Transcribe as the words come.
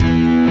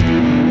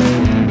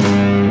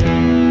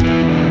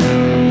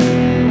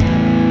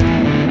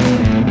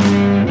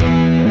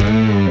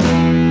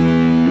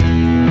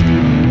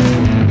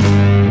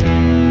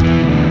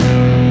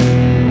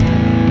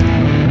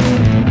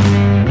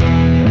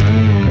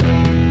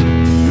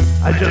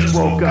I just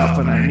woke up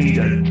and I need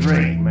a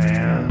drink,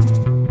 man.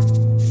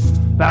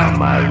 Found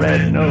my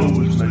red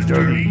nose in the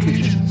dirty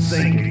kitchen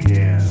sink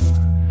again.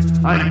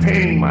 I'm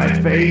painting my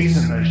face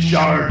in the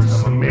shards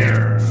of a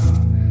mirror.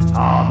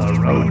 Ah, the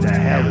road to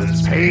hell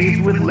is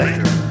paved with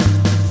liquor.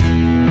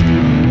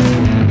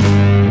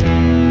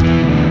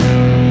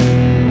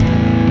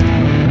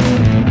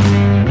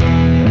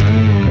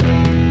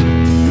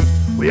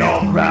 We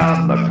all crowd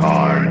in the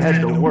car and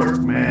head to work,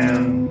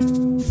 man.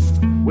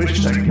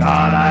 Wish to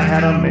God I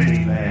had a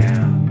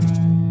minivan.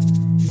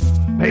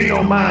 Pay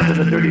no mind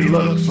to the dirty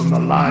looks from the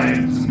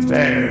lions and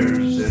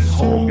bears. This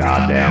whole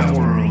goddamn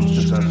world's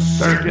just a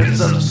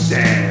circus of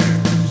stairs.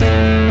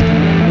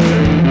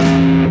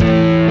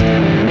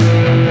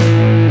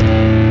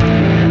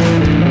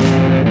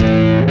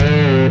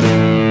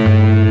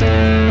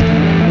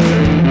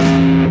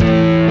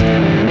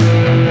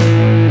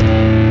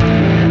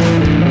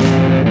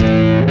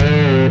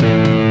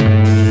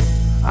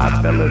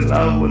 I fell in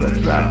love with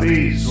a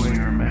trapeze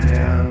swinger,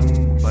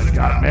 man, but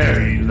got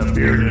married to the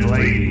bearded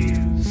lady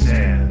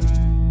instead.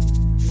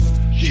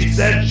 She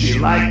said she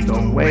liked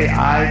the way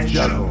I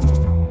juggle.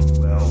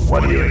 Well,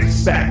 what do you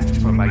expect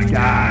from a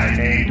guy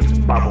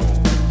named Bubble?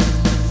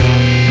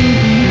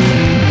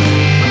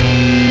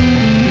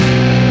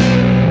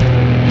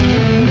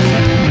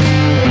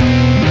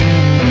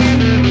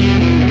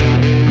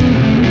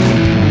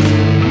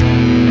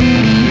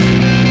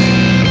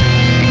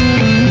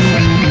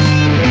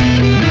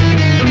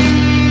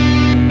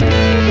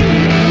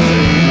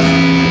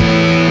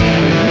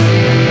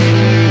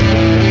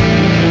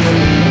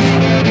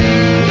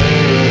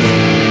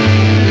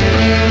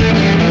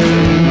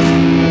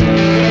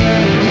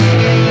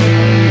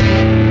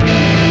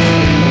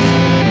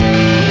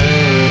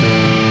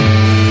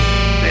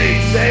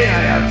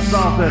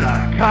 Something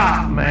a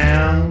cop,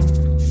 man.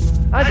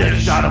 I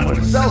just shot him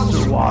with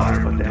seltzer water,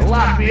 but they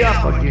locked me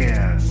up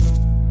again.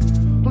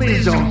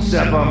 Please don't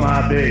step on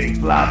my big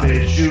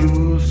floppy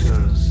shoes,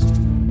 'cause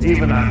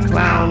even a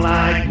clown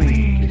like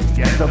me can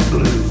get the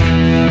blues.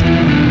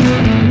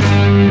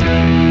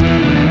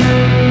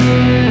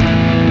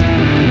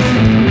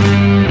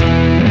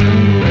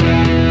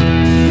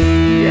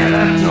 Yeah,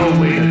 that's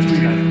no way to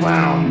treat a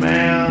clown,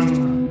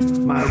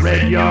 man. My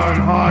red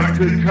yarn heart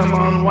could come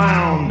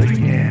unwound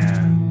again.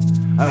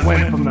 I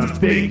went from the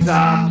big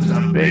top to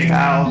the big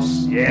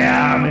house.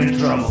 Yeah, I'm in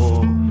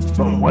trouble.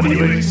 But what do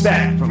you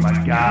expect from a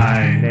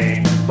guy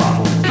named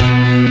Bubble?